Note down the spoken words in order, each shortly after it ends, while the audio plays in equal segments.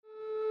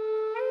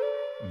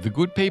The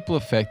good people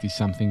effect is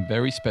something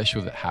very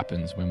special that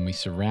happens when we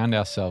surround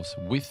ourselves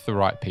with the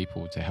right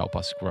people to help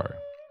us grow.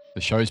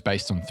 The show is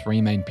based on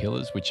three main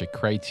pillars, which are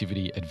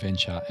creativity,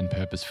 adventure, and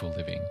purposeful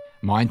living.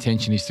 My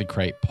intention is to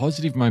create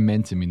positive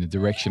momentum in the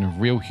direction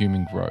of real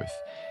human growth,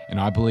 and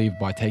I believe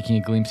by taking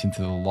a glimpse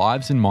into the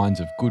lives and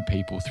minds of good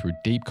people through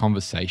deep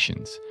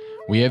conversations,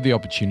 we have the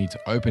opportunity to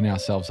open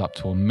ourselves up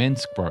to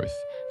immense growth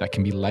that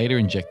can be later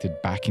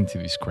injected back into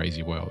this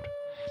crazy world.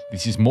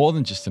 This is more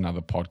than just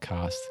another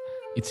podcast.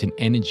 It's an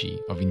energy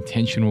of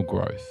intentional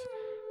growth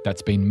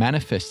that's been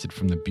manifested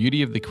from the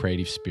beauty of the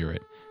creative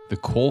spirit, the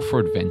call for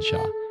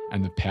adventure,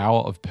 and the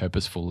power of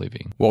purposeful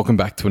living. Welcome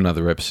back to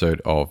another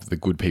episode of the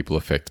Good People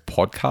Effect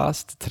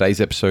podcast. Today's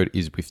episode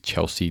is with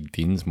Chelsea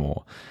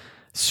Dinsmore.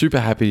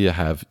 Super happy to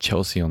have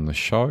Chelsea on the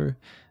show.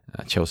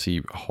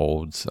 Chelsea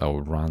holds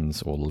or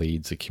runs or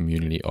leads a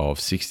community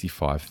of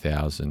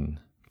 65,000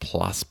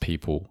 plus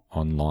people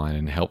online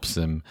and helps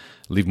them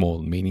live more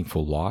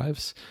meaningful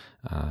lives,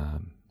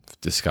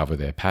 discover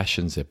their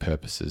passions, their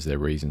purposes, their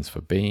reasons for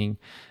being.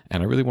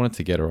 And I really wanted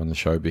to get her on the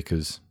show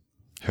because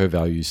her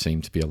values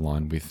seem to be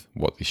aligned with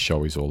what this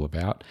show is all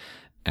about.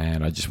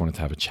 And I just wanted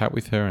to have a chat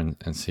with her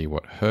and see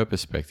what her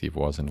perspective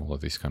was and all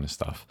of this kind of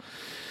stuff.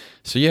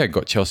 So yeah,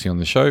 got Chelsea on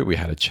the show. We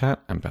had a chat.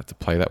 I'm about to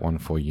play that one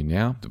for you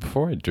now. But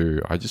before I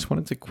do, I just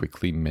wanted to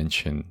quickly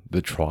mention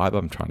the tribe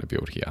I'm trying to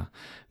build here.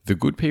 The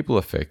Good People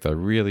Effect, I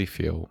really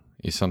feel,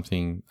 is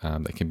something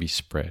that can be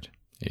spread.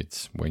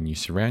 It's when you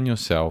surround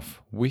yourself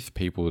with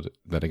people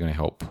that are going to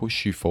help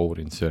push you forward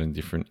in certain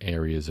different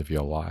areas of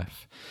your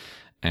life,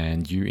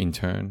 and you in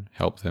turn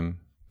help them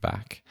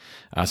back.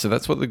 So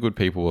that's what the Good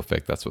People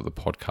Effect, that's what the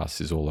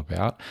podcast is all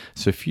about.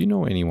 So if you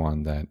know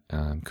anyone that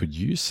could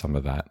use some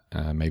of that,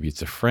 maybe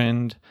it's a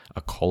friend,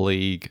 a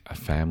colleague, a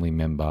family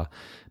member,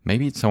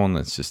 maybe it's someone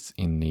that's just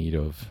in need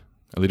of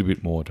a little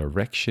bit more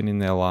direction in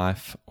their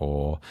life,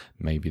 or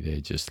maybe they're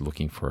just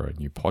looking for a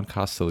new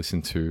podcast to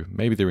listen to.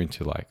 Maybe they're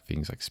into like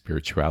things like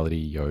spirituality,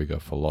 yoga,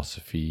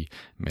 philosophy,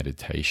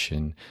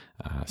 meditation,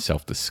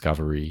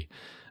 self-discovery.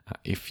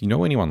 If you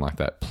know anyone like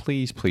that,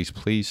 please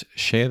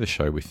share the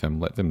show with them.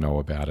 Let them know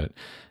about it.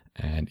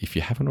 And if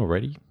you haven't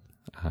already,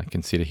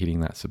 consider hitting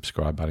that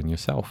subscribe button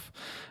yourself.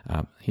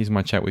 Here's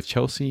my chat with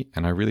Chelsea,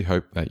 and I really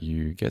hope that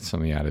you get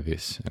something out of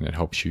this and it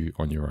helps you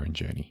on your own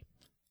journey.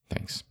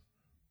 Thanks.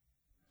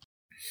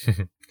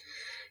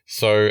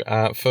 So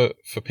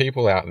for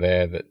people out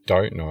there that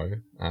don't know,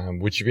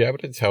 would you be able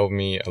to tell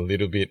me a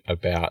little bit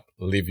about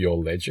Live Your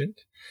Legend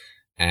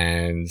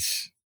and,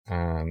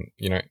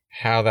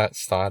 how that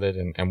started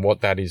and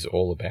what that is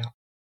all about?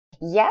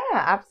 Yeah,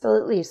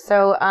 absolutely.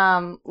 So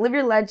Live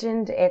Your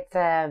Legend, it's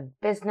a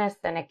business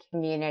and a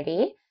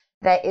community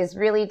that is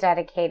really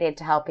dedicated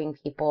to helping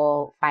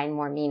people find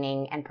more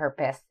meaning and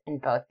purpose in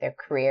both their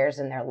careers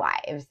and their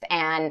lives.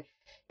 And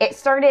it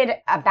started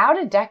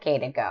about a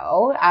decade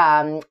ago,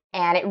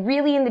 and it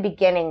really in the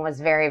beginning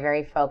was very,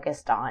 very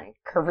focused on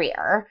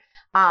career.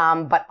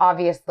 But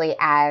obviously,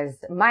 as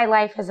my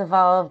life has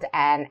evolved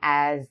and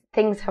as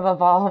things have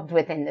evolved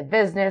within the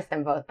business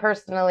and both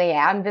personally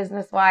and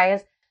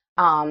business-wise,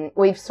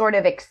 we've sort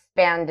of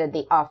expanded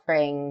the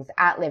offerings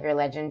at Live Your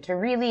Legend to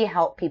really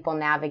help people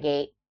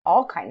navigate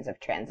all kinds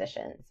of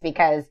transitions,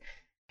 because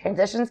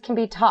transitions can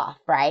be tough,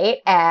 right?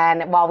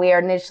 And while we are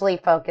initially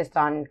focused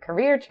on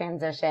career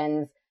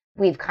transitions,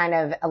 we've kind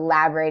of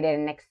elaborated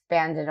and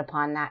expanded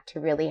upon that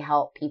to really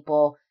help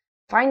people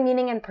find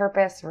meaning and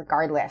purpose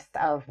regardless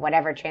of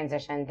whatever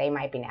transition they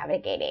might be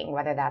navigating,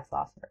 whether that's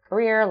loss of a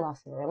career,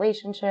 loss of a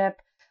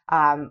relationship,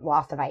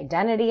 loss of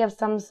identity of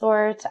some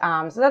sort.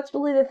 So that's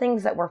really the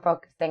things that we're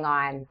focusing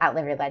on at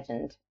Live Your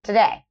Legend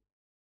today.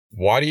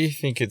 Why do you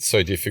think it's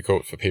so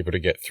difficult for people to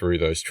get through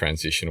those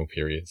transitional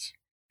periods?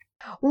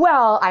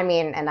 Well, I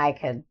mean, and I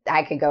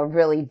could go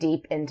really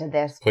deep into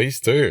this. Please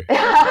do.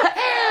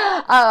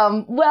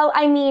 Well,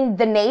 I mean,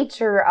 the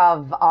nature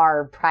of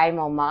our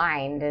primal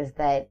mind is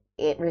that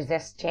it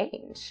resists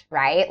change,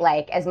 right?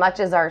 Like, as much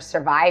as our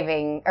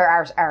surviving or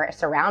our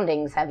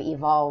surroundings have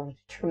evolved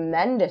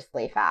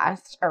tremendously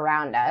fast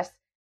around us,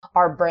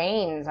 our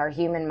brains, our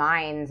human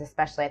minds,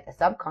 especially at the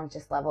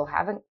subconscious level,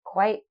 haven't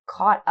quite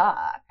caught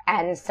up.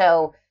 And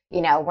so,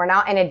 we're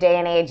not in a day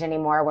and age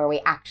anymore where we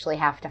actually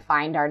have to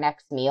find our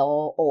next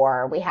meal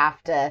or we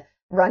have to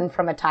run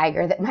from a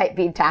tiger that might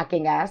be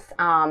attacking us.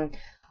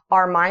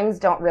 Our minds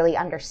don't really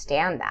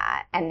understand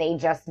that, and they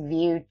just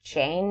view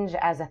change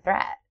as a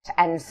threat.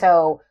 And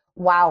so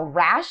while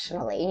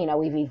rationally,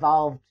 we've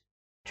evolved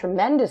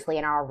tremendously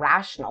in our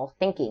rational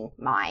thinking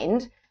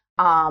mind,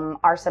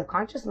 our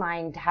subconscious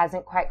mind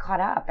hasn't quite caught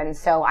up. And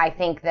so I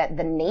think that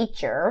the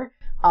nature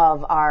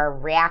of our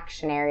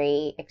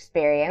reactionary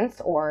experience,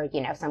 or,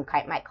 some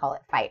might call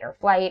it fight or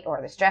flight or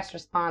the stress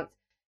response,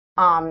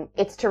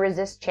 it's to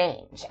resist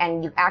change.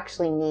 And you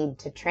actually need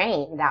to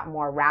train that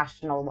more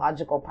rational,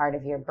 logical part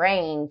of your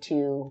brain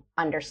to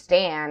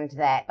understand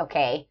that,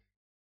 okay,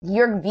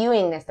 you're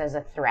viewing this as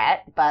a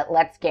threat, but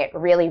let's get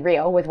really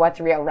real with what's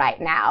real right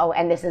now.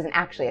 And this isn't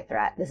actually a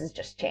threat. This is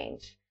just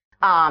change.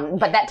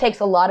 But that takes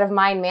a lot of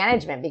mind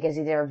management because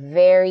these are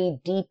very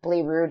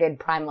deeply rooted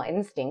primal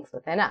instincts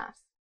within us.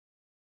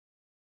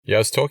 Yeah, I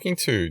was talking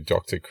to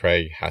Dr.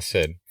 Craig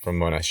Hassed from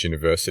Monash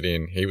University,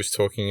 and he was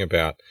talking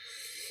about,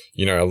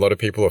 a lot of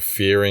people are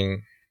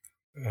fearing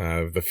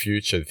the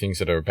future, things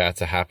that are about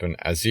to happen,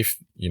 as if,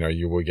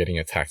 you were getting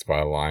attacked by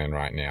a lion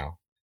right now.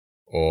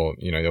 Or,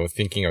 they were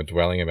thinking or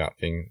dwelling about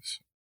things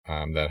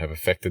that have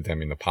affected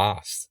them in the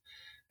past.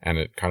 And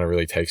it kind of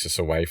really takes us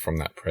away from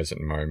that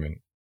present moment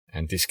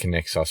and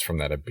disconnects us from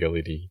that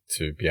ability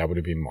to be able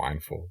to be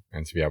mindful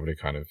and to be able to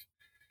kind of,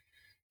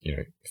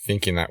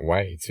 think in that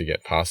way to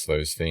get past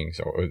those things.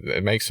 Or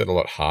it makes it a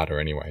lot harder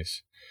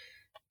anyways.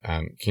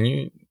 Can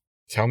you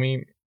tell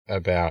me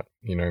about,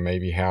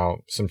 maybe how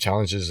some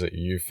challenges that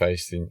you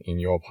faced in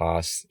your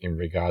past in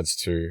regards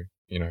to,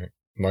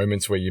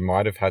 moments where you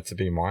might have had to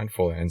be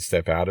mindful and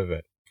step out of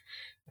it,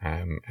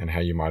 and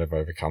how you might have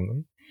overcome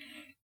them?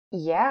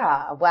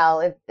 Yeah,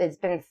 well, it's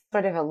been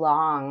sort of a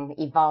long,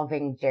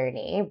 evolving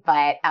journey,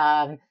 but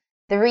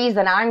the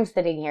reason I'm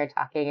sitting here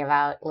talking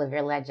about Live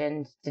Your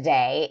Legend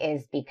today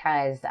is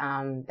because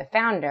the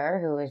founder,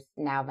 who is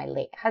now my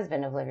late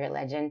husband of Live Your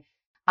Legend,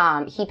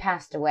 he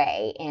passed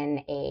away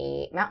in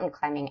a mountain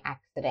climbing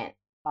accident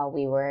while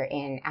we were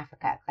in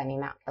Africa climbing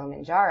Mount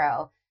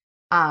Kilimanjaro,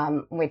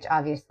 which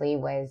obviously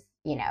was,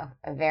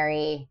 a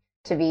very,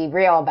 to be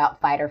real about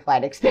fight or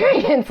flight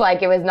experience.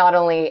 Like it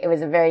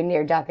was a very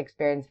near death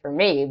experience for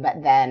me,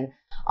 but then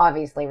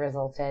obviously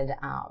resulted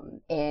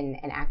in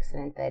an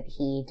accident that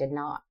he did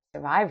not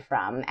survive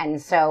from.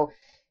 And so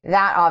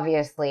that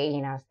obviously,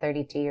 I was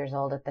 32 years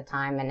old at the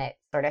time, and it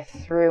sort of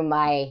threw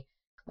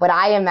what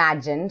I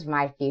imagined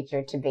my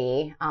future to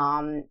be,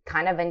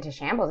 kind of into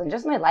shambles, and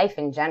just my life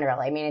in general.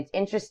 I mean, it's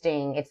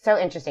interesting. It's so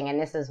interesting.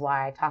 And this is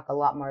why I talk a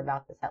lot more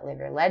about this at Live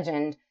Your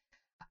Legend,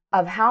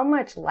 of how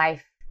much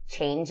life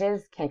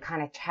changes can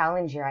kind of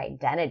challenge your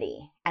identity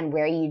and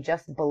where you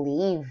just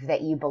believe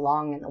that you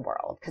belong in the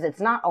world. Because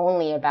it's not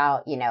only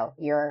about,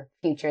 your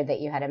future that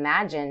you had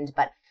imagined,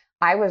 but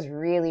I was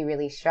really,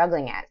 really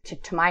struggling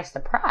to my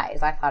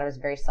surprise. I thought I was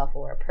a very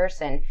self-aware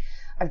person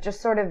of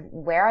just sort of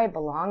where I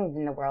belonged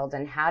in the world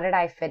and how did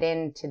I fit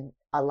into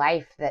a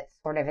life that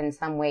sort of in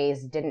some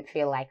ways didn't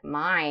feel like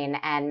mine.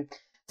 And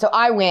so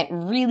I went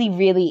really,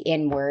 really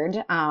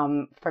inward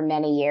for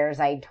many years.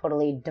 I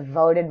totally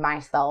devoted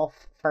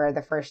myself for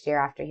the first year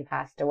after he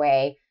passed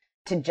away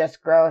to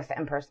just growth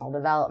and personal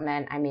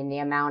development. I mean, the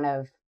amount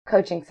of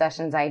coaching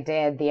sessions I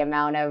did, the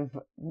amount of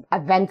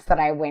events that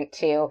I went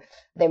to,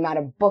 the amount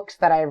of books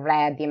that I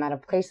read, the amount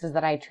of places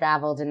that I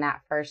traveled in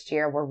that first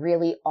year were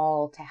really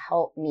all to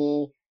help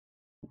me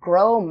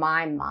grow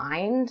my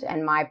mind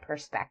and my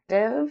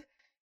perspective.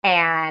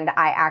 And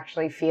I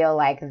actually feel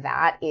like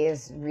that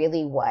is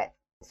really what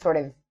sort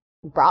of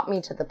brought me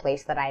to the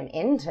place that I'm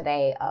in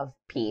today of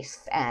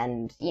peace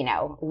and,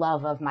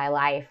 love of my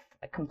life,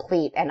 a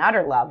complete and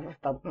utter love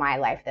of my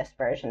life, this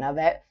version of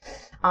it,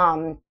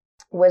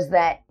 was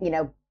that,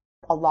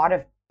 a lot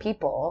of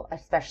people,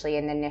 especially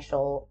in the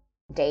initial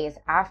days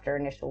after,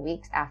 initial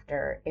weeks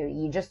after,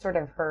 you just sort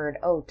of heard,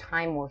 oh,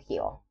 time will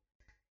heal.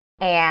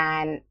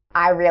 And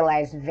I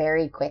realized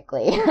very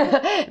quickly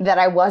that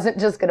I wasn't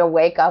just going to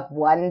wake up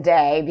one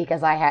day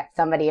because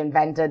somebody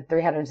invented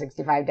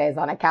 365 days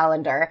on a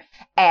calendar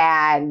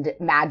and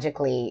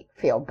magically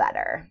feel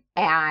better.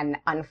 And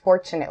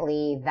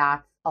unfortunately,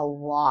 that's a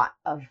lot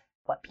of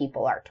what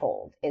people are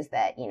told, is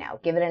that,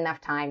 give it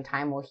enough time,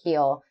 time will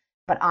heal.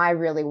 But I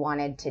really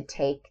wanted to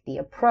take the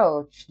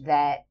approach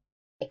that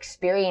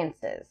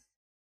experiences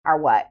are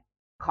what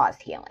cause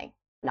healing,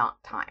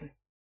 not time.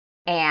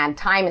 And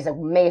time is an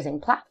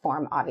amazing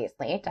platform,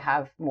 obviously, to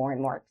have more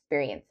and more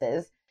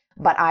experiences.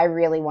 But I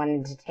really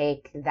wanted to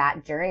take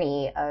that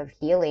journey of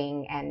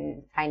healing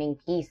and finding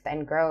peace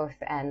and growth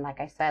and, like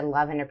I said,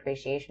 love and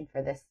appreciation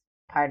for this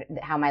part,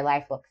 how my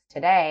life looks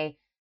today,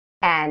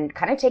 and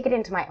kind of take it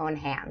into my own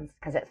hands,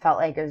 because it felt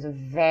like it was a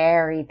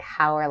very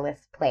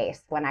powerless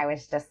place when I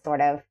was just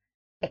sort of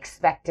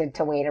expected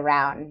to wait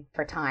around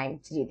for time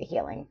to do the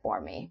healing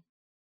for me.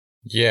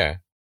 Yeah,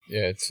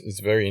 it's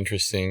very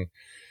interesting.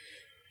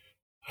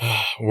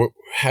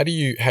 How do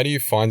you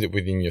find it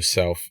within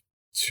yourself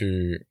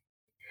to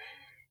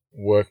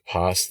work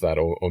past that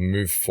or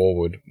move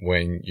forward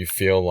when you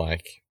feel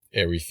like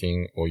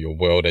everything or your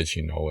world as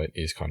you know it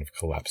is kind of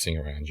collapsing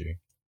around you?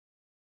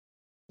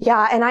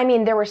 Yeah, and I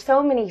mean, there were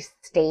so many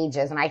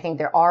stages, and I think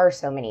there are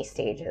so many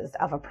stages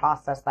of a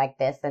process like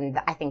this. And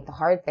I think the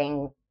hard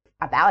thing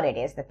about it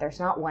is that there's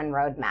not one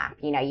roadmap.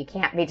 You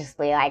can't be just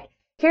like,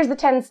 here's the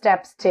 10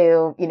 steps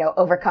to,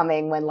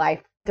 overcoming when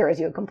life throws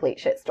you a complete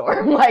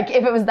shitstorm. Like,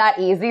 if it was that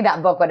easy,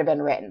 that book would have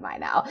been written by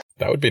now.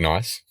 That would be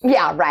nice.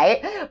 Yeah,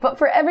 right. But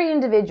for every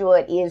individual,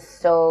 it is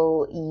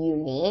so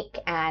unique.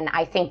 And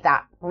I think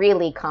that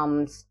really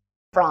comes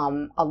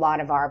from a lot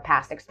of our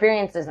past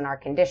experiences and our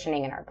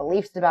conditioning and our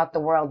beliefs about the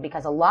world,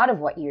 because a lot of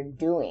what you're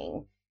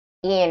doing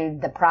in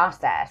the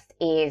process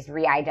is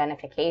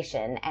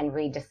re-identification and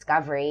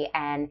rediscovery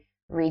and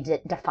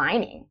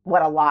redefining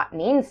what a lot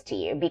means to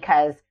you.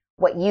 Because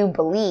what you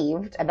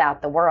believed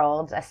about the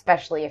world,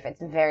 especially if it's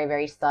very,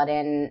 very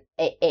sudden,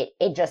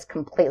 it just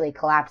completely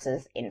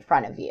collapses in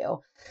front of you.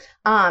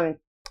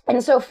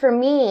 And so for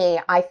me,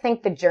 I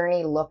think the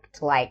journey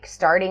looked like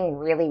starting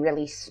really,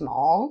 really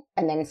small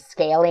and then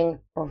scaling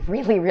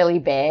really, really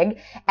big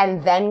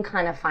and then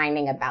kind of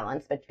finding a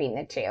balance between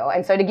the two.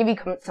 And so to give you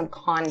some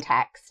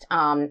context,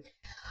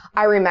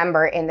 I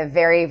remember in the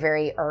very,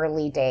 very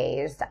early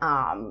days,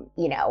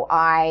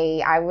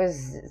 I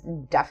was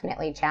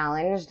definitely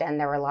challenged, and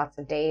there were lots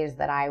of days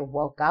that I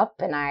woke up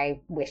and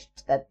I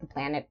wished that the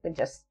planet would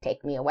just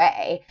take me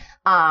away.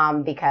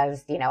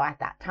 Because, at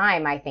that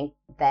time, I think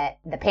that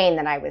the pain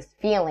that I was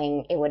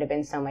feeling, it would have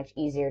been so much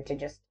easier to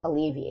just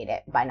alleviate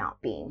it by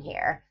not being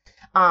here.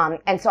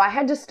 And so I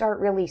had to start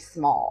really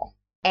small.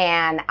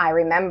 And I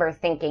remember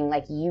thinking,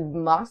 like, you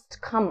must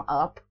come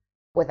up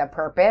with a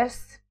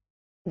purpose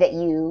that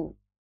you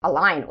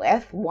align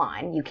with.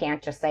 One, you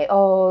can't just say,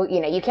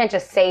 you can't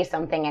just say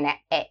something and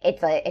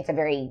it's a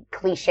very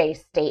cliche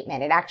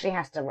statement. It actually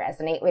has to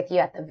resonate with you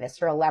at the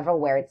visceral level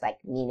where it's like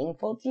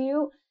meaningful to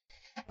you.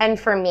 And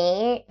for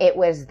me, it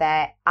was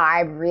that I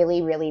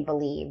really, really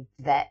believed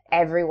that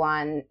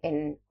everyone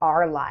in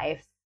our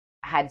life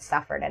had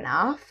suffered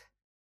enough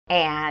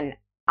and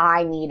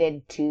I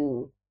needed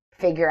to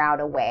figure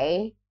out a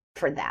way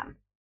for them.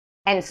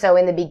 And so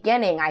in the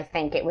beginning, I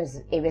think it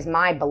was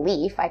my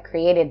belief. I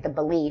created the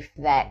belief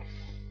that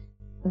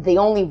the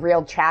only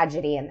real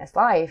tragedy in this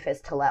life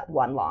is to let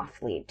one loss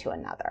lead to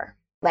another.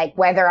 Like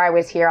whether I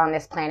was here on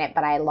this planet,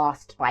 but I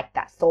lost like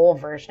that soul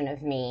version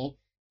of me,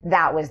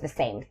 that was the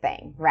same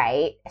thing,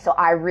 right? So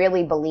I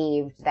really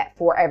believed that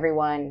for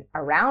everyone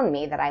around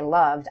me that I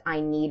loved, I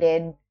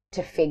needed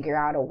to figure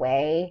out a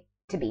way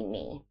to be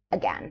me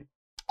again.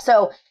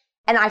 So,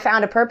 and I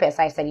found a purpose.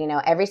 I said,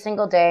 every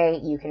single day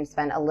you can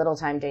spend a little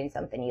time doing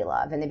something you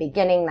love. In the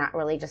beginning, that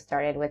really just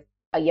started with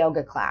a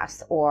yoga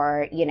class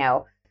or,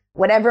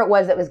 whatever it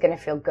was that was going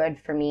to feel good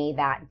for me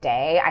that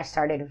day. I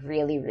started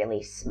really,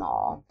 really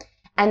small.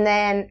 And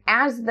then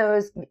as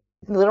those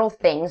little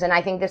things, and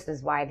I think this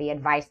is why the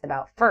advice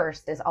about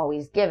first is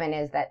always given,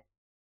 is that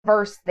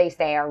first they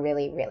say are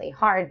really, really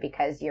hard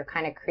because you're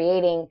kind of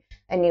creating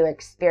a new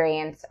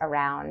experience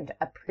around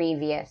a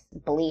previous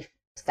belief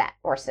set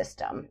or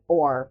system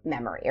or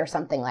memory or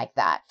something like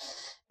that.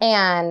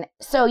 And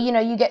so,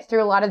 you get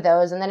through a lot of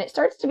those and then it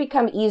starts to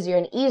become easier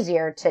and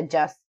easier to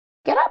just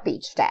get up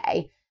each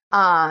day.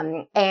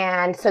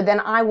 And so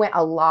then I went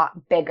a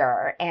lot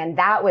bigger, and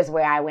that was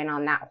where I went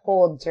on that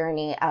whole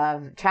journey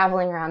of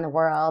traveling around the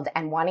world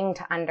and wanting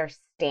to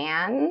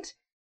understand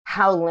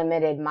how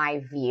limited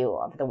my view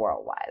of the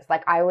world was.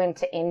 Like I went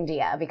to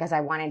India because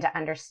I wanted to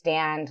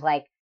understand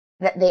like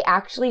that they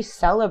actually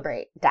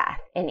celebrate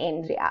death in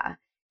India.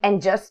 And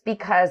just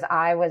because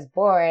I was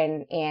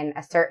born in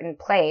a certain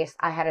place,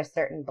 I had a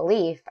certain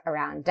belief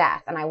around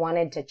death, and I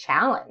wanted to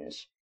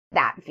challenge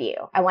that view.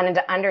 I wanted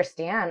to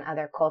understand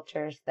other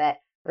cultures that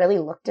really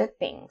looked at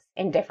things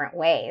in different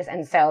ways.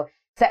 And so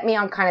set me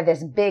on kind of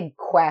this big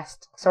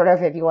quest, sort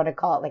of, if you want to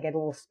call it like a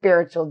little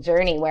spiritual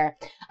journey, where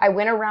I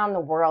went around the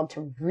world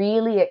to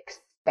really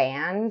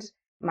expand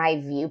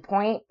my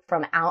viewpoint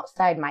from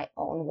outside my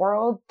own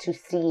world to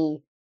see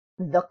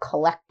the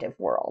collective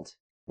world,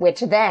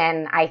 which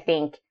then I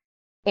think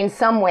in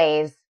some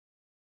ways,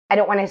 I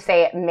don't want to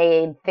say it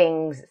made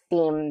things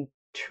seem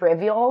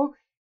trivial,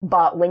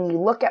 but when you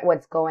look at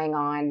what's going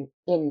on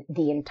in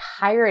the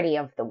entirety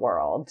of the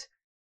world,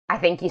 I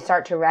think you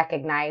start to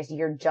recognize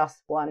you're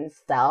just one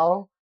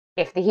cell.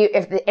 If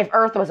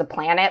Earth was a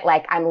planet,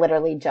 like I'm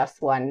literally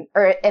just one,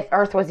 or if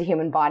Earth was a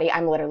human body,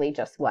 I'm literally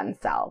just one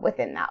cell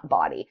within that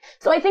body.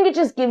 So I think it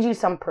just gives you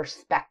some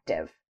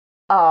perspective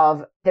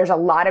of there's a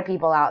lot of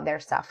people out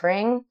there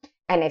suffering.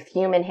 And if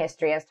human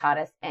history has taught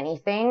us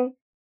anything,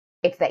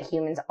 it's that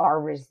humans are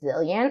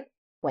resilient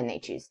when they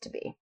choose to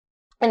be.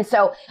 And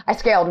so I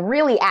scaled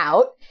really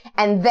out.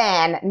 And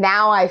then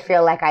now I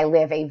feel like I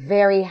live a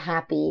very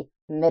happy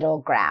middle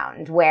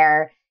ground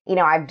where,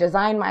 I've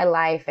designed my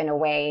life in a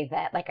way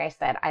that, like I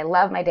said, I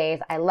love my days.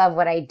 I love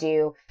what I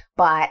do.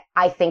 But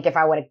I think if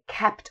I would have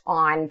kept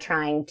on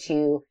trying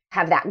to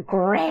have that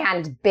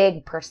grand,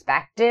 big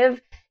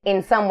perspective,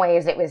 in some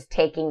ways it was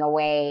taking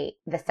away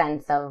the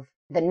sense of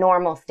the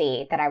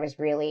normalcy that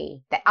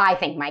I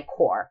think my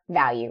core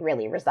value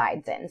really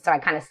resides in. So I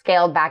kind of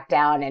scaled back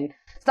down and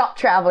stopped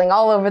traveling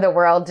all over the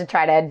world to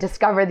try to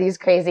discover these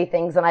crazy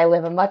things. And I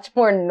live a much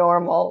more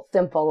normal,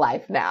 simple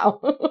life now.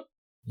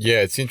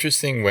 Yeah, it's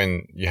interesting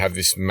when you have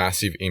this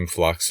massive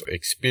influx of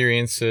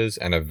experiences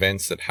and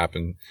events that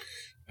happen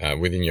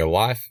within your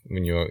life,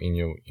 when you're in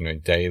your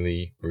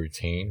daily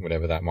routine,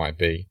 whatever that might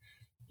be.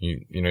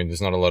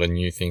 There's not a lot of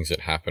new things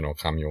that happen or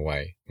come your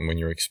way. And when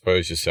you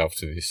expose yourself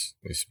to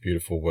this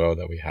beautiful world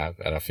that we have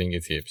at our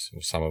fingertips,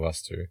 or some of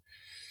us do,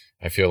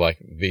 I feel like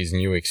these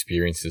new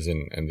experiences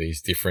and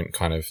these different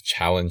kind of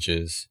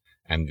challenges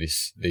and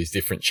these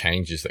different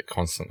changes that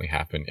constantly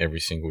happen every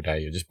single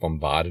day, you're just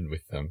bombarded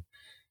with them,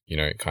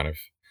 kind of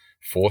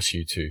force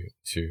you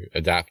to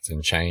adapt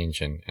and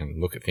change and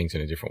look at things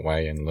in a different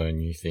way and learn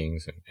new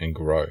things and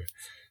grow.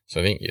 So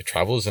I think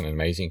travel is an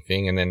amazing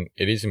thing. And then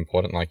it is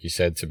important, like you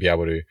said, to be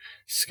able to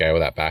scale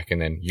that back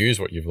and then use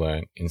what you've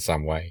learned in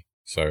some way.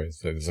 So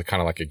there's a kind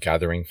of like a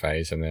gathering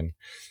phase and then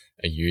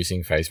a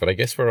using phase. But I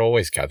guess we're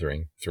always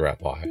gathering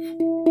throughout life.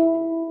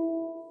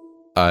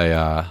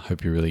 I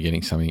hope you're really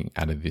getting something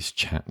out of this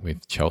chat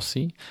with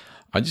Chelsea.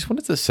 I just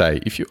wanted to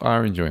say, if you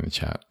are enjoying the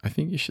chat, I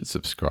think you should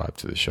subscribe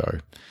to the show.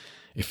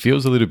 It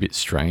feels a little bit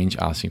strange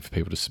asking for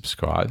people to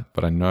subscribe,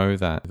 but I know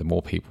that the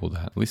more people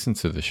that listen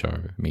to the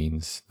show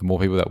means the more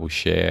people that will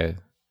share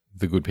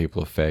the Good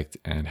People Effect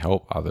and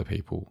help other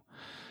people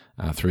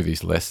through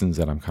these lessons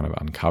that I'm kind of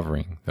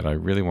uncovering that I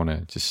really want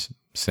to just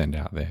send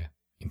out there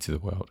into the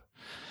world.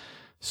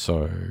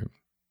 So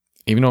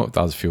even though it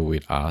does feel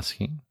weird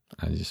asking,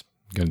 I'm just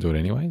going to do it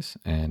anyways.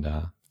 And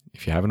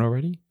if you haven't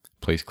already,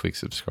 please click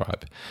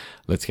subscribe.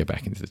 Let's get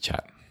back into the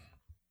chat.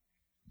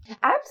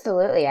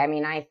 Absolutely. I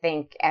mean, I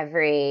think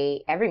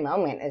every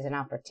moment is an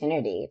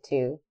opportunity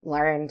to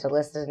learn, to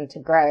listen, to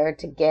grow,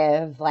 to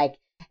give. Like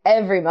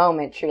every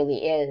moment truly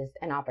is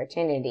an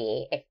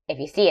opportunity if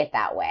you see it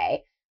that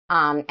way.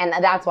 And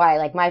that's why,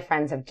 like, my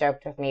friends have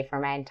joked with me for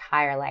my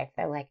entire life.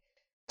 They're like,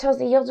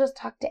 Chelsea, you'll just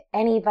talk to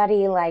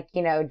anybody. Like,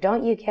 you know,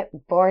 don't you get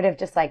bored of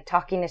just like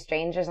talking to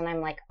strangers? And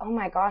I'm like, oh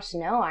my gosh,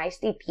 no, I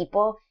see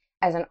people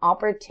as an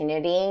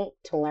opportunity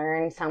to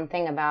learn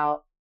something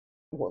about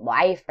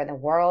life or the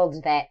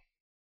world that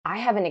I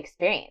haven't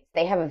experienced.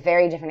 They have a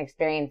very different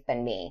experience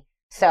than me.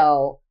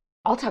 So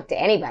I'll talk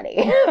to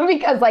anybody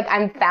because like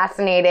I'm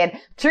fascinated,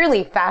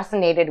 truly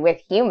fascinated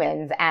with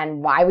humans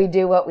and why we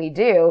do what we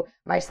do,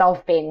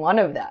 myself being one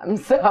of them.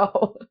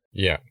 So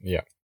yeah.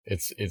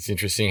 It's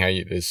interesting how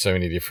there's so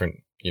many different,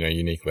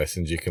 unique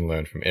lessons you can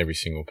learn from every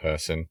single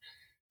person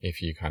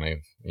if you kind of,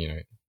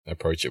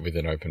 approach it with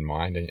an open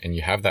mind and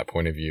you have that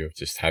point of view of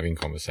just having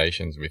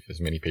conversations with as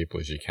many people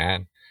as you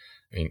can.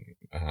 I mean,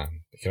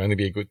 it can only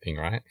be a good thing,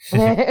 right?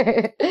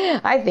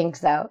 I think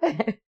so.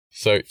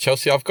 So,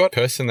 Chelsea, I've got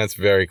a person that's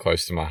very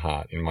close to my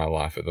heart in my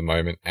life at the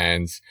moment,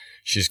 and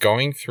she's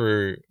going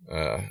through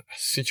a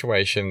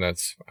situation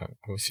that's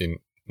obviously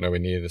nowhere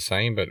near the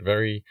same, but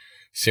very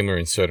similar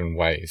in certain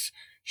ways.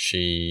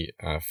 She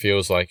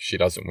feels like she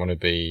doesn't want to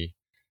be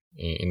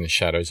in the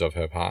shadows of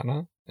her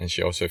partner, and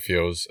she also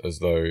feels as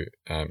though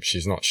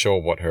she's not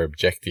sure what her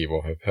objective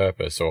or her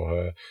purpose or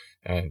her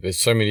there's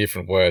so many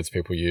different words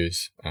people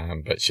use,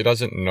 but she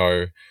doesn't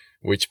know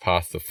which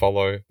path to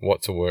follow,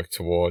 what to work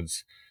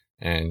towards,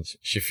 and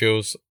she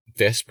feels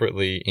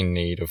desperately in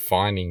need of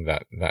finding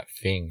that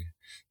thing,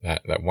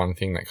 that one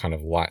thing that kind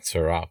of lights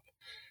her up.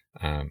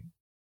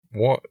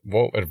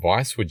 What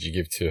advice would you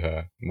give to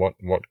her? What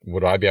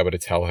would I be able to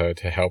tell her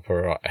to help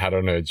her out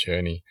on her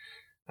journey?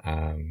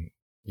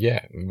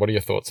 What are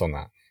your thoughts on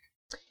that?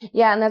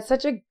 Yeah, and that's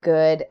such a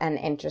good and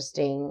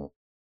interesting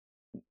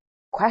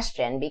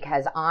question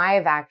because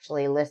I've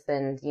actually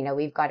listened.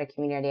 We've got a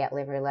community at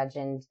Live Your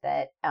Legend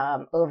that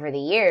over the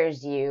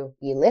years you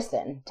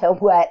listen to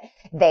what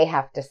they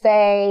have to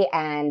say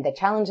and the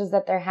challenges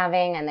that they're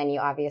having, and then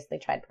you obviously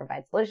try to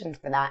provide solutions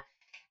for that.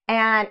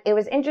 And it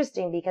was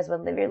interesting because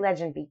when Live Your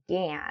Legend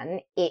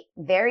began, it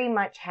very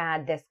much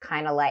had this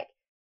kind of like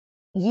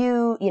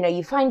you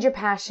find your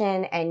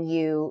passion and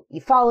you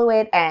follow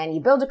it and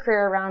you build a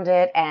career around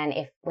it, and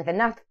if with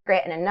enough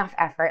grit and enough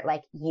effort,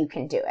 like you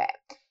can do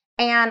it.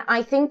 And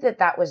I think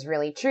that was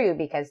really true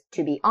because,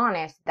 to be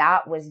honest,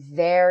 that was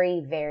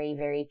very, very,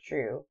 very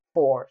true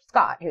for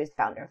Scott, who's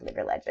founder of Live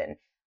Your Legend.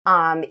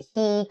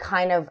 He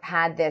kind of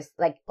had this,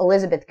 like,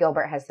 Elizabeth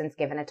Gilbert has since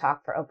given a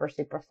talk for Oprah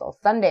Super Soul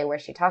Sunday where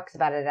she talks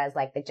about it as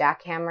like the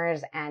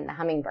jackhammers and the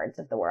hummingbirds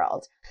of the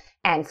world.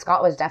 And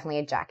Scott was definitely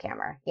a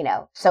jackhammer,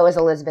 so is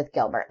Elizabeth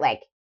Gilbert.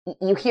 Like,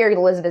 you hear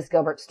Elizabeth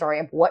Gilbert's story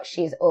of what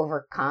she's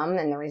overcome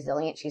and the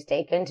resilience she's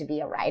taken to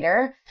be a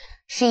writer.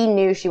 She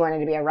knew she wanted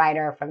to be a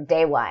writer from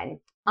day one.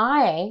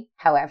 I,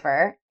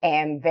 however,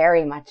 am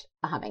very much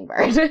a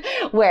hummingbird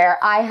where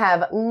I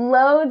have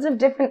loads of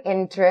different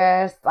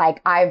interests.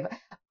 Like I've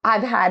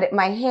had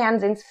my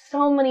hands in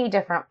so many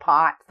different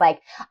pots. Like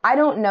I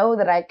don't know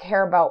that I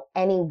care about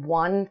any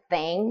one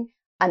thing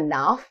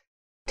enough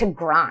to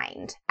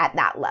grind at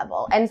that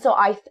level. And so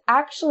I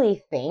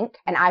actually think,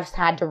 and I've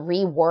had to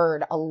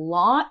reword a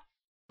lot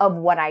of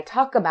what I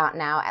talk about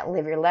now at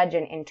Live Your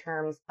Legend in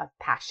terms of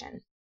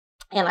passion.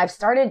 And I've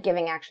started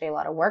giving actually a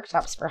lot of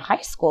workshops for high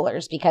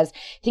schoolers because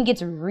I think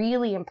it's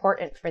really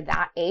important for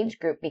that age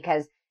group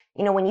because,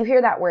 when you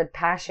hear that word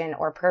passion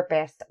or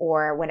purpose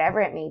or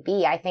whatever it may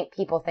be, I think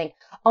people think,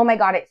 oh my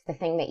God, it's the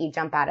thing that you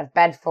jump out of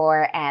bed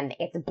for and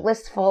it's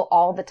blissful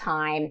all the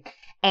time.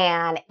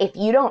 And if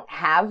you don't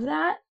have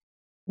that,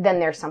 then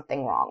there's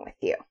something wrong with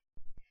you.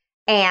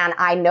 And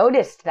I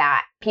noticed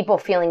that people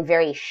feeling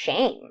very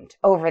shamed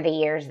over the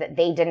years that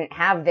they didn't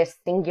have this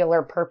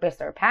singular purpose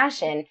or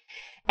passion.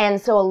 And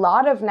so a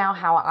lot of now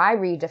how I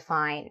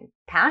redefine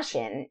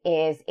passion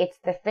is it's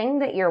the thing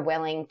that you're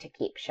willing to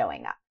keep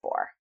showing up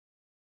for,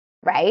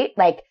 right?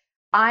 Like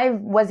I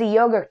was a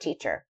yoga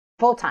teacher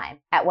full-time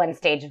at one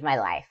stage of my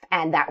life.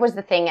 And that was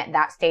the thing at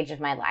that stage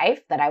of my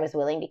life that I was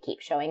willing to keep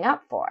showing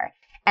up for.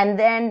 And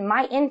then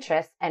my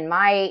interests and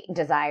my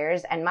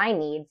desires and my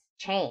needs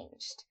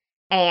changed.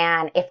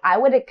 And if I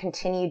would have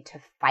continued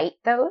to fight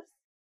those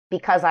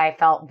because I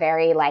felt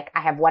very like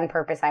I have one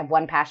purpose, I have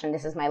one passion,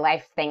 this is my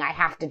life thing, I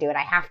have to do it,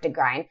 I have to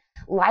grind,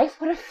 life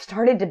would have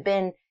started to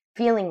been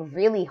feeling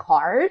really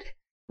hard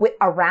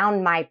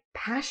around my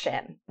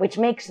passion, which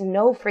makes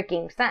no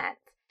freaking sense.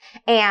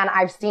 And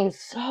I've seen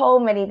so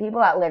many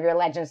people at Live Your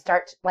Legend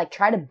start to like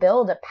try to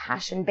build a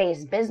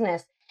passion-based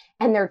business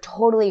and they're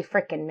totally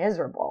freaking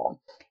miserable.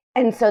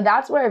 And so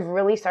that's where I've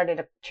really started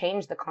to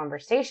change the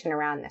conversation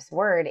around this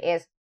word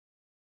is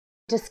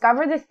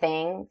discover the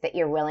thing that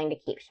you're willing to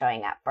keep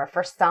showing up for.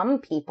 For some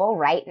people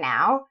right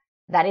now,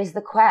 that is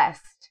the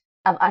quest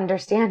of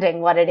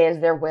understanding what it is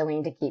they're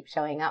willing to keep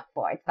showing up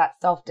for. It's that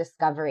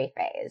self-discovery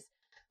phase.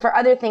 For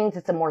other things,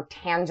 it's a more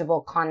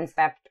tangible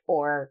concept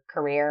or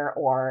career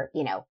or,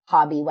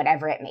 hobby,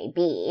 whatever it may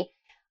be.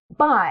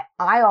 But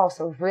I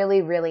also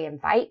really, really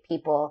invite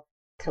people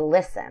to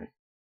listen,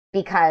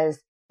 because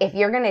if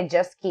you're going to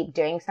just keep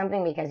doing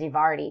something because you've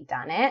already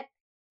done it,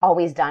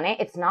 always done it,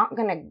 it's not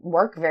going to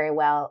work very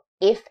well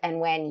if and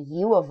when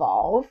you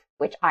evolve,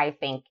 which I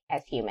think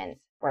as humans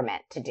we're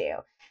meant to do.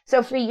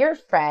 So for your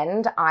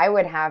friend, I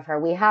would have her,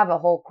 we have a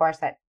whole course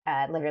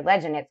at Live Your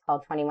Legend. It's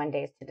called 21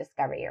 Days to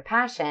Discover Your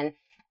Passion.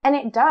 And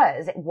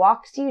it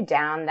walks you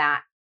down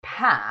that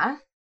path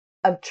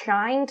of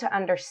trying to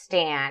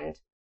understand,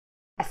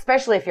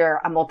 especially if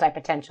you're a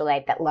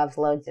multi-potentialite that loves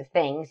loads of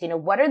things,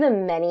 what are the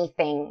many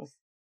things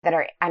that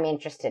I'm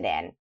interested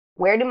in?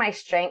 Where do my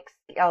strengths,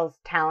 skills,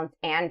 talents,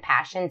 and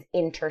passions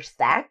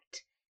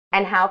intersect?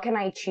 And how can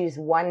I choose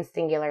one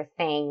singular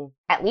thing,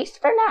 at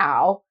least for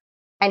now,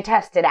 and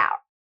test it out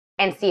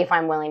and see if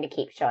I'm willing to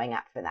keep showing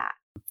up for that?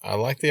 I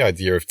like the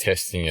idea of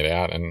testing it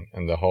out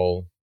and the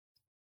whole,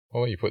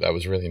 you put that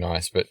was really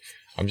nice. But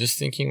I'm just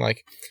thinking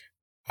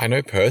I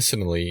know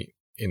personally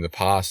in the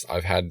past,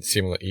 I've had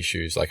similar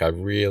issues. I've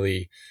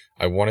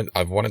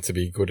wanted to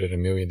be good at a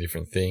million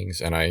different things,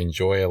 and I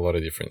enjoy a lot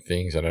of different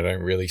things, and I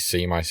don't really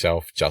see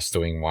myself just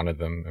doing one of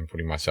them and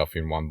putting myself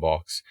in one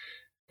box.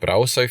 But I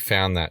also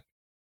found that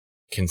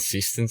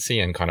consistency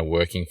and kind of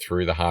working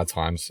through the hard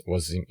times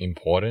was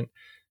important.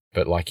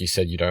 But like you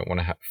said, you don't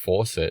want to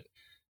force it.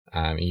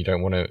 You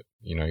don't want to,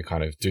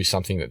 kind of do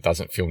something that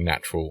doesn't feel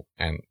natural,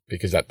 and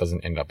because that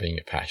doesn't end up being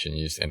a passion,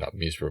 you just end up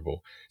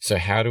miserable. So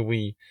how do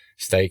we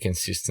stay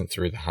consistent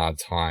through the hard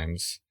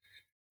times,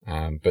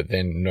 but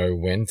then know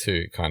when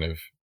to kind of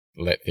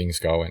let things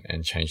go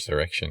and change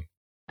direction?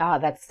 Oh,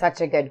 that's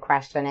such a good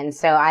question. And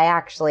so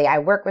I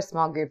work with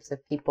small groups of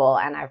people,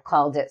 and I've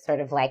called it sort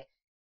of like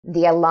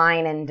the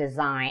Align and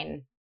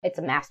Design. It's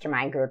a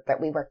mastermind group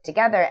that we work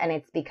together, and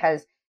it's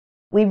because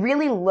we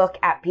really look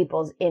at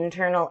people's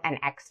internal and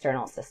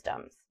external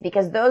systems,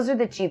 because those are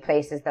the two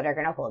places that are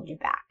going to hold you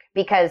back.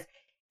 Because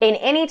in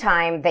any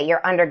time that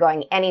you're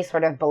undergoing any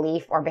sort of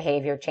belief or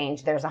behavior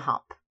change, there's a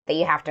hump that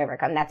you have to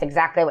overcome. That's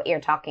exactly what you're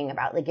talking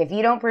about. If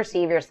you don't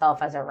perceive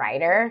yourself as a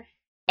writer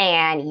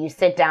and you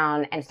sit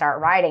down and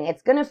start writing,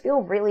 it's going to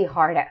feel really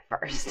hard at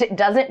first. It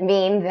doesn't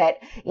mean that,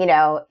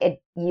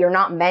 you're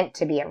not meant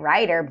to be a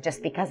writer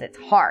just because it's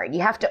hard.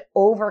 You have to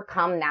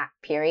overcome that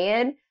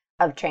period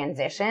of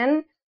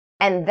transition.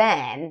 And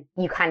then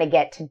you kind of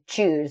get to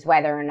choose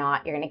whether or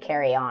not you're going to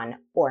carry on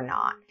or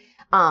not.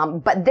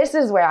 But this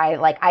is where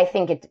I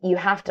think you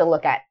have to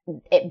look at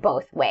it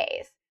both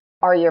ways.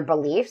 Are your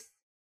beliefs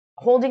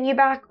holding you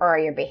back, or are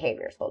your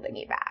behaviors holding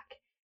you back?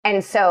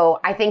 And so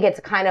I think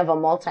it's kind of a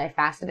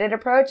multifaceted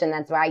approach. And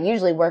that's why I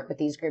usually work with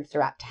these groups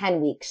throughout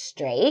 10 weeks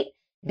straight,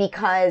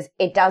 because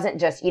you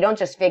don't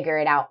just figure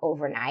it out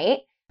overnight.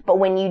 But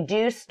when you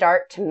do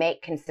start to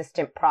make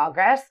consistent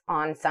progress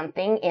on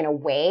something in a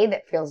way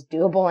that feels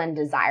doable and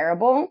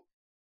desirable,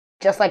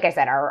 just like I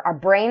said, our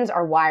brains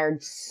are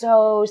wired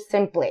so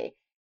simply.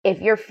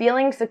 If you're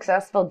feeling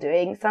successful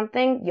doing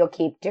something, you'll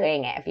keep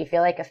doing it. If you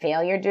feel like a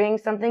failure doing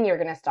something, you're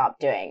going to stop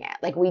doing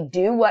it. We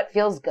do what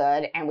feels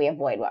good and we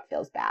avoid what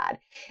feels bad.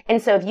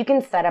 And so if you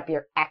can set up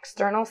your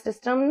external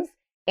systems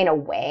in a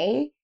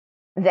way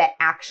that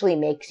actually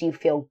makes you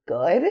feel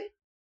good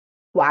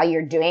while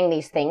you're doing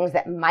these things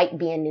that might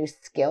be a new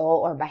skill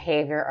or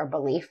behavior or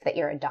belief that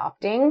you're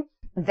adopting,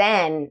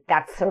 then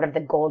that's sort of the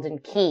golden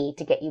key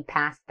to get you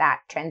past that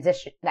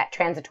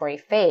transitory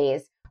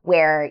phase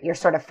where you're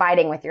sort of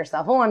fighting with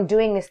yourself. Oh, I'm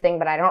doing this thing,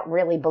 but I don't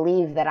really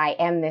believe that I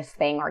am this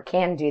thing or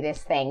can do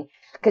this thing,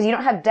 because you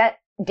don't have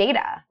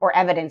data or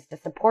evidence to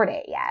support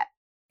it yet.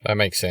 That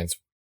makes sense.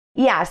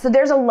 Yeah, so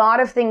there's a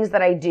lot of things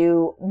that I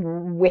do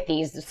with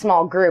these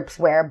small groups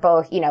where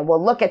both,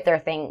 we'll look at their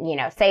thing,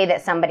 say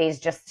that somebody's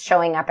just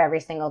showing up every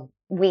single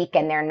week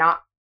and they're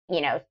not,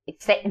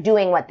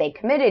 doing what they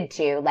committed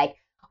to.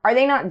 Are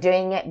they not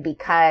doing it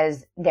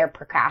because they're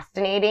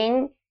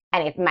procrastinating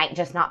and it might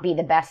just not be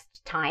the best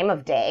time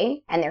of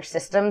day and their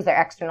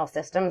external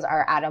systems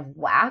are out of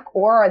whack?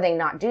 Or are they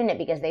not doing it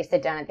because they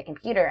sit down at the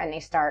computer and they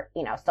start,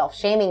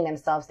 self-shaming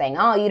themselves, saying,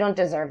 oh, you don't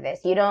deserve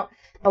this. You don't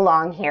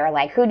belong here.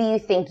 Who do you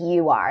think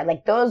you are?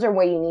 Those are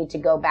where you need to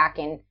go back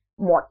in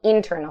more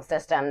internal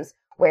systems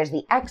Whereas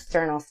the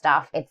external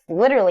stuff, it's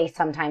literally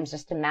sometimes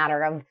just a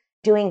matter of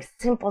doing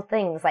simple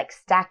things like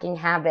stacking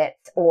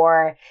habits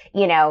or,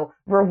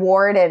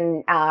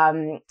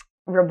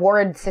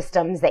 reward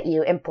systems that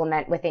you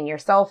implement within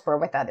yourself or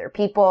with other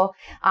people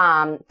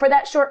for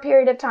that short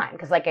period of time.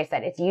 Because like I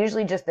said, it's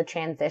usually just the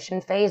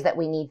transition phase that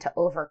we need to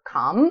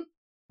overcome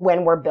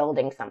when we're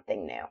building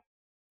something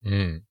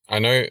new. I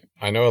know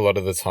a lot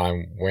of the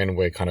time when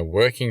we're kind of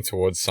working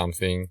towards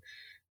something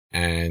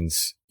and,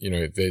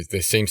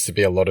 there seems to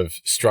be a lot of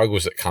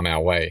struggles that come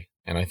our way.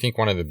 And I think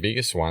one of the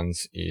biggest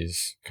ones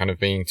is kind of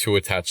being too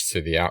attached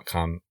to the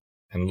outcome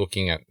and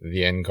looking at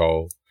the end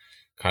goal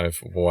kind of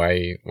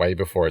way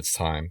before it's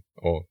time.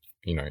 Or,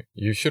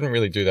 you shouldn't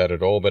really do that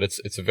at all, but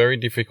it's a very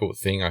difficult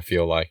thing, I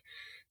feel like,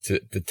 to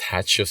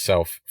detach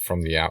yourself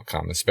from the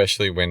outcome,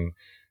 especially when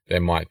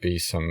there might be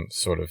some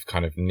sort of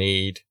kind of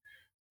need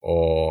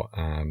or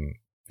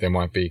there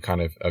might be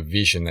kind of a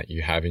vision that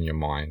you have in your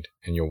mind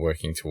and you're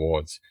working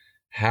towards.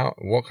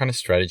 What kind of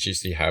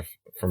strategies do you have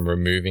from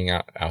removing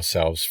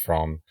ourselves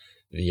from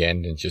the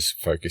end and just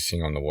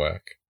focusing on the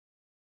work?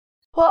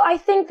 Well, I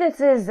think this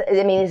is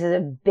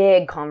a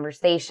big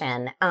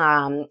conversation.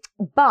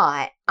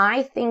 But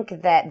I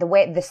think that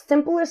the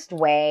simplest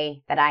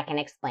way that I can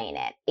explain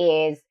it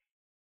is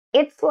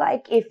it's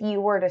like if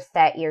you were to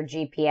set your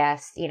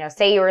GPS,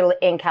 say you were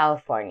in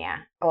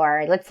California,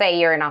 or let's say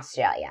you're in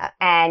Australia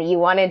and you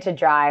wanted to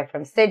drive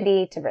from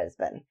Sydney to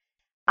Brisbane.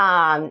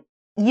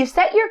 You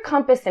set your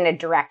compass in a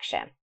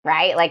direction,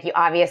 right? Like you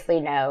obviously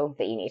know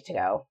that you need to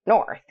go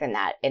north in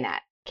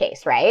that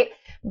case, right?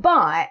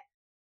 But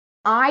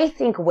I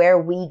think where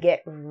we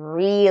get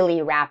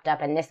really wrapped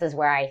up, and this is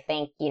where I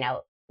think,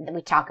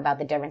 we talk about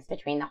the difference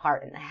between the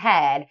heart and the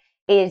head,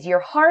 is your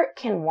heart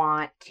can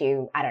want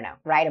to,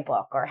 write a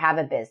book or have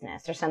a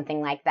business or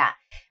something like that.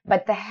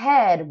 But the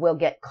head will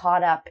get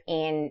caught up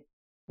in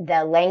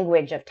the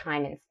language of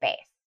time and space.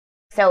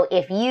 So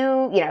if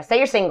you, say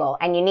you're single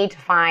and you need to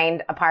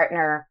find a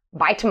partner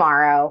by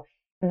tomorrow,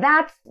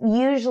 that's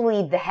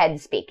usually the head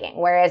speaking.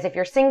 Whereas if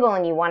you're single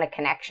and you want a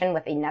connection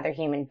with another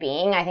human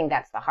being, I think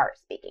that's the heart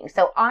speaking.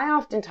 So I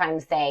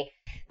oftentimes say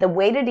the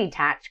way to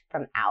detach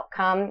from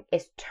outcome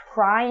is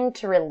trying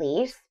to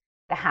release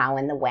the how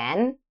and the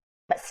when,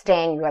 but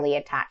staying really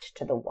attached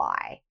to the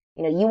why.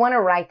 You want to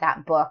write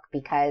that book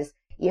because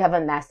you have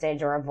a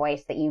message or a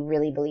voice that you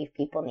really believe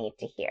people need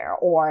to hear,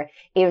 or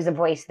it was a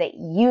voice that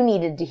you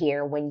needed to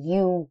hear when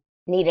you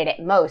needed it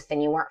most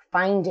and you weren't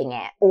finding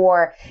it,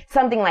 or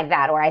something like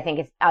that. Or I think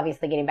it's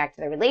obviously getting back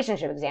to the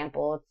relationship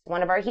example. It's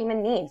one of our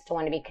human needs to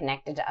want to be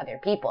connected to other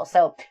people.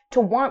 So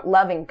to want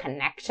love and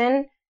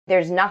connection,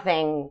 there's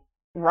nothing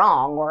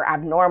wrong or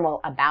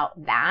abnormal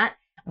about that.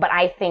 But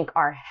I think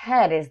our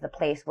head is the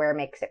place where it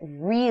makes it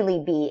really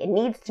it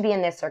needs to be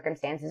in this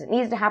circumstances. It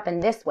needs to happen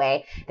this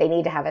way. They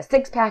need to have a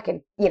 6-pack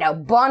and,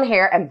 blonde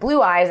hair and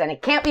blue eyes, and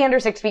it can't be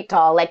under 6 feet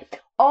tall. Like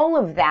all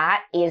of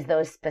that is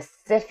those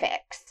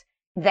specifics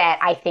that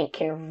I think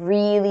can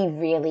really,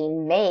 really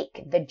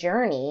make the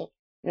journey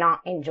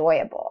not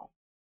enjoyable.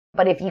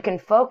 But if you can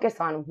focus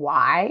on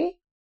why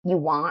you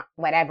want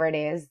whatever it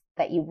is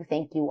that you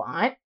think you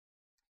want,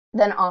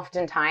 then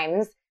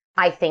oftentimes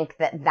I think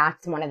that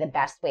that's one of the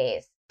best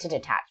ways to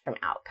detach from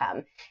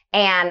outcome.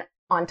 And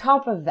on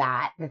top of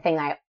that, the thing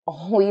I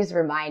always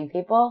remind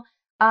people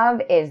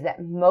of is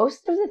that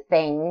most of the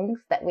things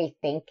that we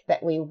think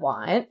that we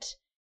want,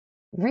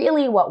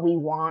 really what we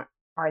want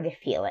are the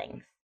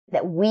feelings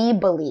that we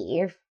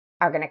believe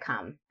are going to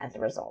come as a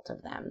result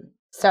of them.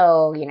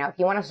 So, if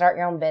you want to start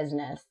your own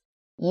business,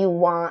 you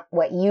want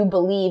what you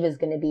believe is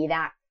going to be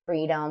that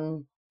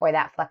freedom or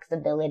that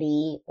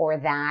flexibility or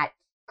that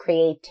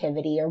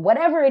creativity or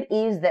whatever it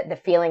is that the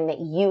feeling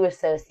that you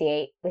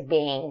associate with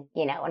being,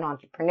 an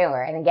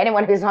entrepreneur. And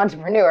anyone who's an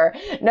entrepreneur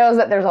knows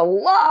that there's a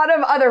lot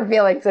of other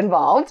feelings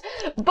involved.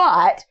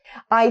 But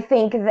I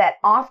think that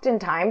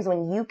oftentimes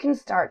when you can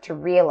start to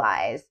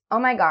realize, oh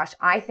my gosh,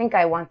 I think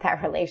I want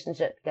that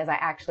relationship because I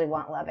actually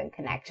want love and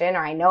connection,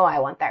 or I know I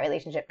want that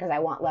relationship because I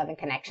want love and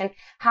connection.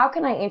 How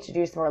can I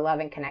introduce more love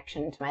and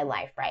connection into my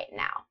life right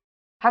now?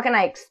 How can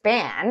I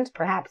expand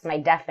perhaps my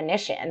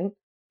definition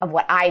of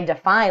what I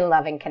define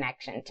love and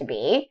connection to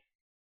be,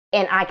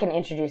 and I can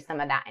introduce some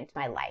of that into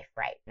my life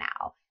right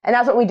now. And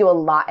that's what we do a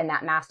lot in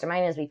that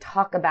mastermind, is we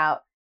talk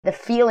about the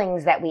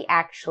feelings that we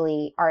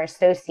actually are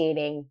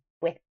associating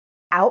with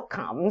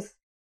outcomes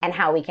and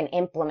how we can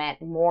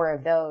implement more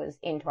of those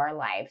into our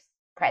lives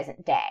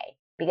present day.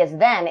 Because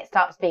then it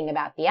stops being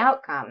about the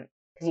outcome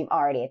because you've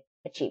already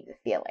achieved the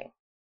feeling.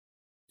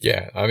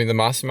 Yeah, the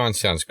mastermind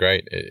sounds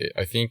great.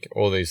 I think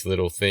all these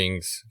little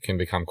things can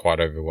become quite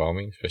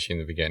overwhelming, especially in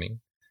the beginning.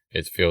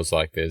 It feels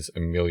like there's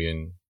a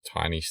million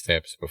tiny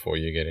steps before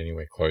you get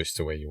anywhere close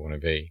to where you want to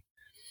be.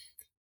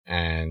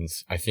 And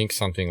I think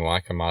something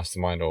like a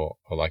mastermind or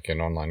like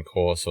an online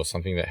course or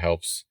something that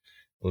helps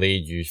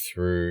lead you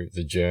through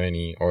the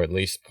journey, or at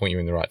least point you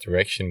in the right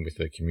direction with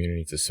the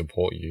community to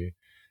support you,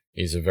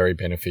 is a very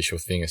beneficial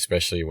thing,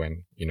 especially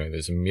when,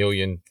 there's a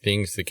million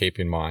things to keep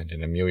in mind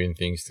and a million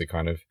things to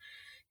kind of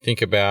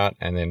think about.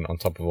 And then on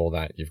top of all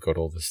that, you've got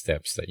all the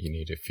steps that you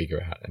need to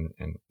figure out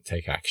and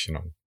take action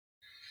on.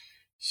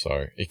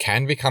 So it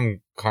can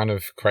become kind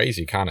of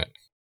crazy, can't it?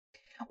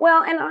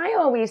 Well, and I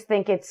always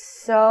think it's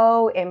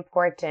so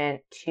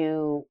important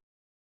to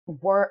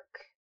work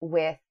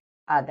with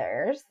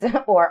others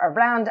or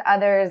around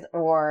others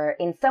or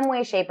in some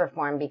way, shape, or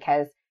form,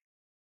 because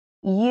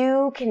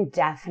you can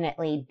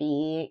definitely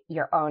be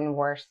your own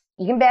worst.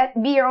 You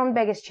can be your own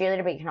biggest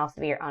cheerleader, but you can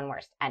also be your own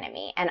worst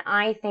enemy. And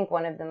I think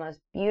one of the most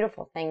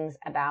beautiful things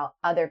about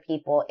other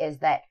people is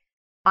that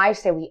I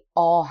say we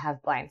all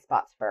have blind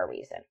spots for a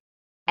reason.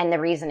 And the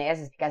reason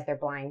is because they're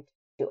blind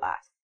to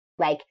us.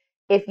 Like,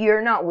 if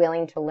you're not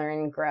willing to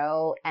learn,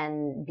 grow,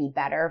 and be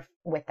better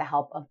with the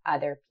help of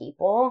other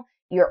people,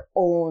 you're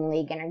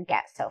only going to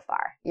get so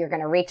far. You're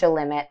going to reach a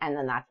limit, and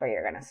then that's where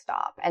you're going to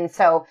stop. And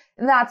so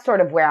that's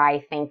sort of where I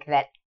think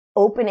that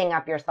opening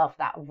up yourself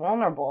that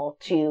vulnerable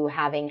to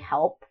having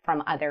help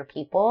from other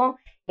people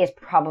is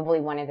probably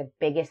one of the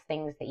biggest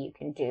things that you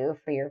can do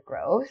for your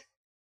growth.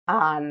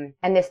 And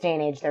this day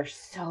and age, there's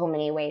so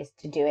many ways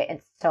to do it.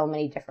 It's so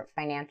many different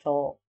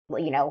financial,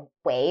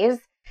 ways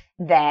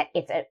that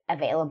it's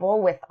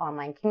available with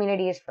online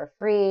communities for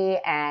free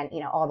and,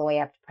 all the way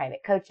up to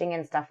private coaching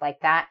and stuff like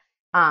that.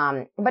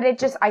 But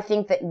I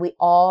think that we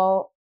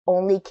all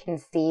only can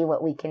see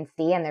what we can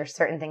see, and there's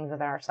certain things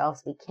within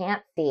ourselves we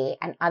can't see,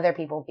 and other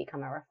people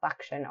become a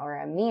reflection or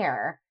a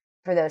mirror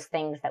for those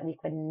things that we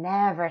could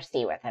never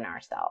see within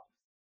ourselves.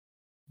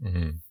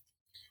 Mm-hmm.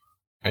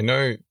 I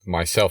know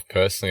myself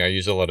personally, I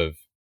use a lot of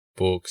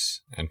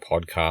books and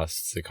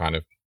podcasts to kind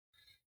of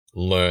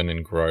learn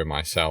and grow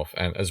myself,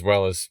 and as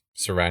well as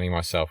surrounding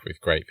myself with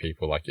great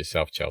people like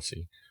yourself,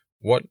 Chelsea.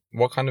 What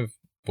kind of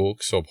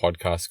books or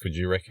podcasts could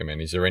you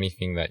recommend? Is there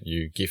anything that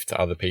you gift to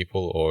other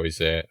people, or is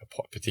there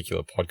a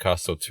particular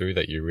podcast or two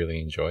that you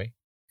really enjoy?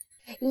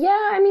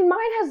 Yeah, I mean,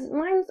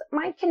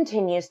 mine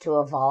continues to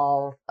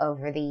evolve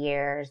over the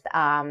years.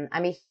 I'm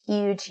a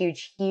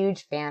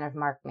huge fan of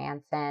Mark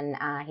Manson.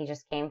 He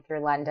just came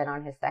through London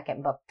on his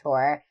second book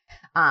tour.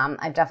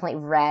 I've definitely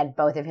read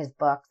both of his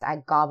books. I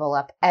gobble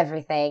up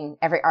everything,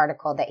 every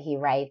article that he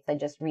writes.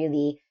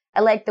 I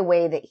like the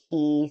way that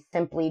he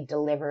simply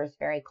delivers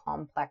very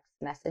complex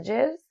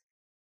messages.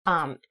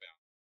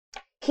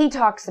 He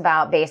talks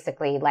about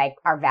basically like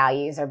our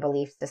values, our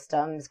belief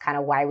systems, kind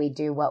of why we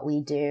do what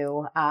we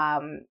do.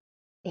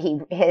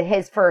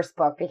 His first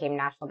book became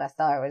national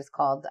bestseller. It was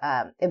called,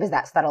 it was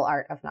That Subtle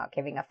Art of Not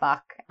Giving a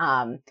Fuck.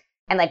 And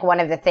like one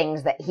of the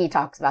things that he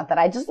talks about that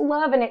I just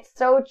love, and it's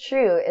so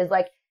true, is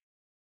like,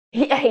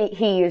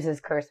 he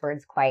uses curse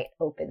words quite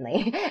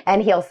openly,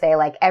 and he'll say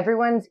like,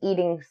 everyone's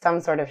eating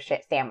some sort of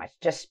shit sandwich.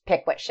 Just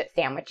pick what shit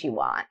sandwich you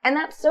want. And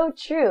that's so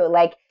true.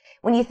 Like,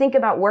 when you think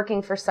about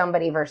working for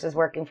somebody versus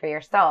working for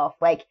yourself,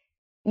 like,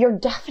 you're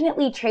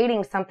definitely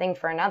trading something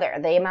for another.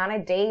 The amount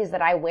of days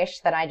that I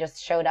wish that I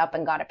just showed up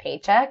and got a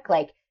paycheck,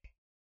 like,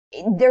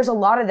 there's a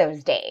lot of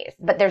those days,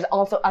 but there's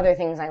also other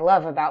things I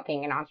love about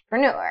being an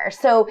entrepreneur.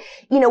 So,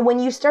 when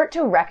you start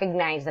to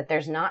recognize that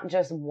there's not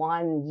just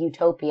one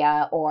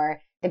utopia,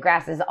 or the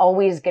grass is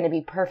always going to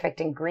be perfect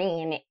and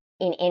green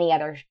in any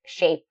other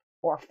shape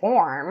or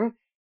form,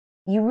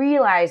 you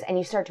realize and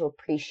you start to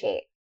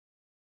appreciate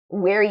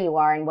where you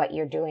are and what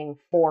you're doing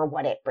for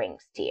what it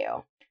brings to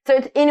you. So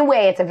it's, in a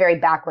way, it's a very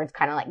backwards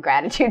kind of like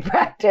gratitude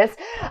practice.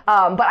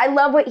 But I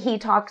love what he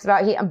talks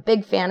about. I'm a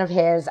big fan of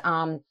his.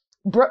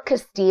 Brooke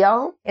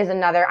Castillo is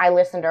another. I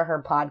listen to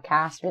her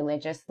podcast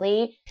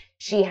religiously.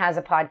 She has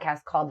a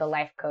podcast called The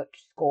Life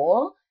Coach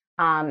School.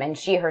 And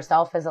she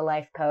herself is a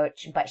life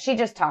coach, but she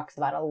just talks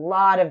about a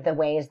lot of the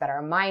ways that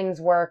our minds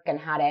work and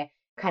how to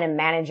kind of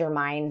manage your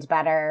mind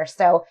better.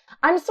 So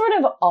I'm sort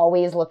of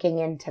always looking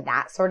into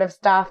that sort of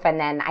stuff. And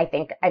then I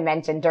think I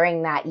mentioned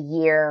during that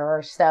year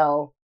or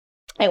so,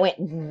 I went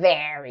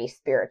very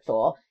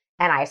spiritual,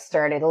 and I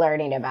started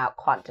learning about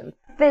quantum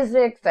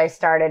physics. I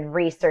started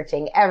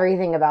researching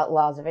everything about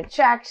laws of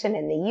attraction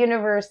in the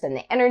universe and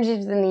the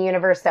energies in the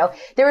universe. So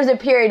there was a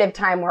period of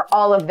time where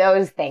all of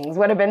those things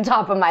would have been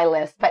top of my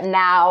list. But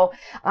now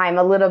I'm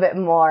a little bit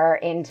more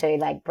into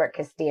like Brooke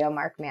Castillo,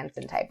 Mark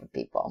Manson type of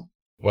people.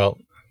 Well,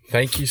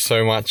 thank you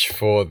so much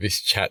for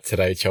this chat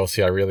today,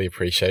 Chelsea. I really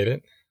appreciate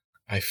it.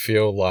 I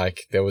feel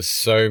like there was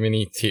so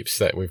many tips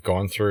that we've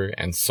gone through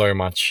and so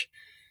much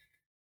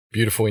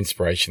beautiful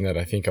inspiration that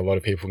I think a lot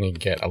of people can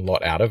get a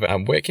lot out of.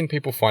 Where can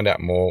people find out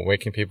more? Where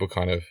can people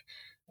kind of,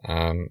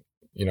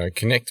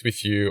 connect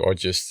with you, or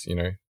just,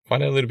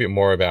 find out a little bit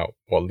more about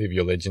what Live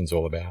Your Legend's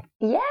all about?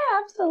 Yeah,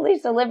 absolutely.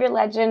 So Live Your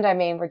Legend,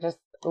 we're just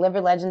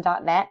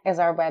liveyourlegend.net is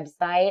our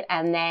website.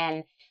 And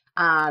then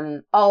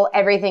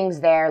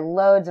everything's there,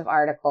 loads of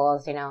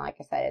articles. Like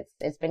I said,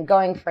 it's been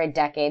going for a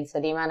decade,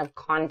 so the amount of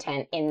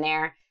content in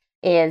there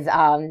is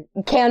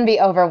can be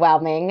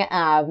overwhelming.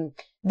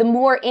 The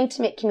more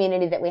intimate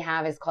community that we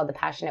have is called the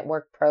Passionate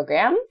Work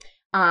Program.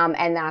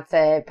 And that's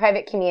a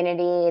private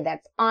community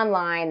that's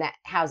online that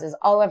houses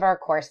all of our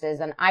courses.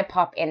 And I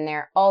pop in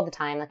there all the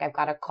time. Like, I've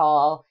got a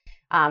call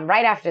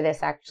right after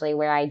this, actually,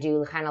 where I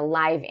do kind of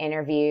live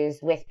interviews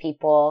with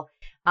people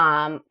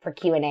for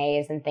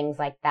Q&As and things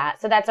like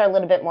that. So that's our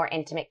little bit more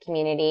intimate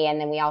community. And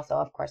then we also,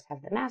 of course,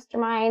 have the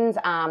masterminds.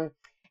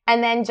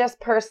 And then just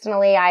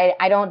personally,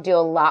 I don't do a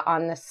lot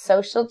on the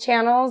social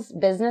channels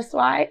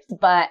business-wise,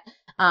 but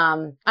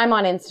I'm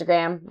on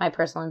Instagram, my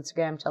personal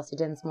Instagram, Chelsea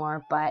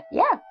Dinsmore. But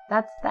yeah,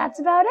 that's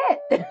about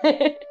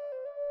it.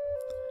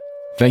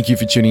 Thank you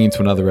for tuning into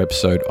another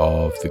episode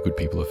of the Good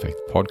People Effect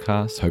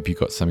podcast. Hope you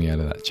got something out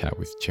of that chat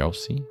with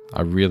Chelsea.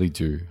 I really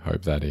do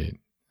hope that it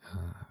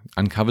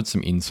uncovered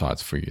some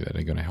insights for you that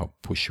are going to help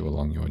push you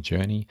along your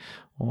journey,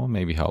 or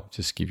maybe help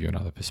just give you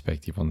another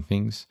perspective on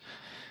things.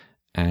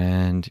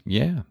 And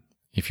yeah,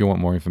 if you want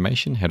more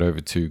information, head over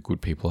to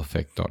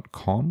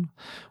goodpeopleeffect.com,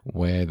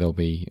 where there'll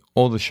be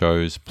all the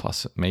shows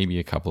plus maybe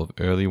a couple of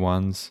early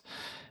ones.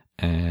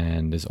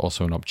 And there's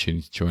also an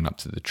opportunity to join up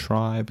to the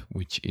tribe,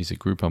 which is a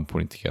group I'm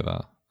putting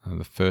together.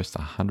 The first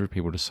 100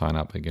 people to sign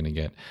up are going to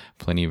get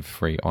plenty of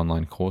free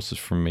online courses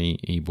from me,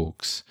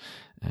 ebooks,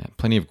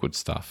 plenty of good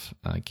stuff,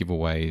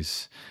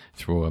 giveaways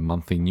through a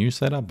monthly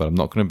newsletter, but I'm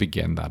not going to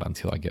begin that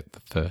until I get the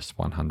first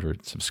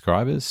 100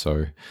 subscribers.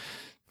 So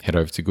head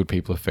over to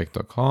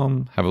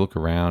goodpeopleeffect.com, have a look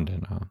around,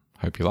 and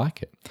hope you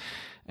like it.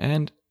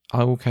 And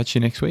I will catch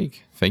you next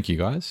week. Thank you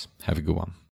guys. Have a good one.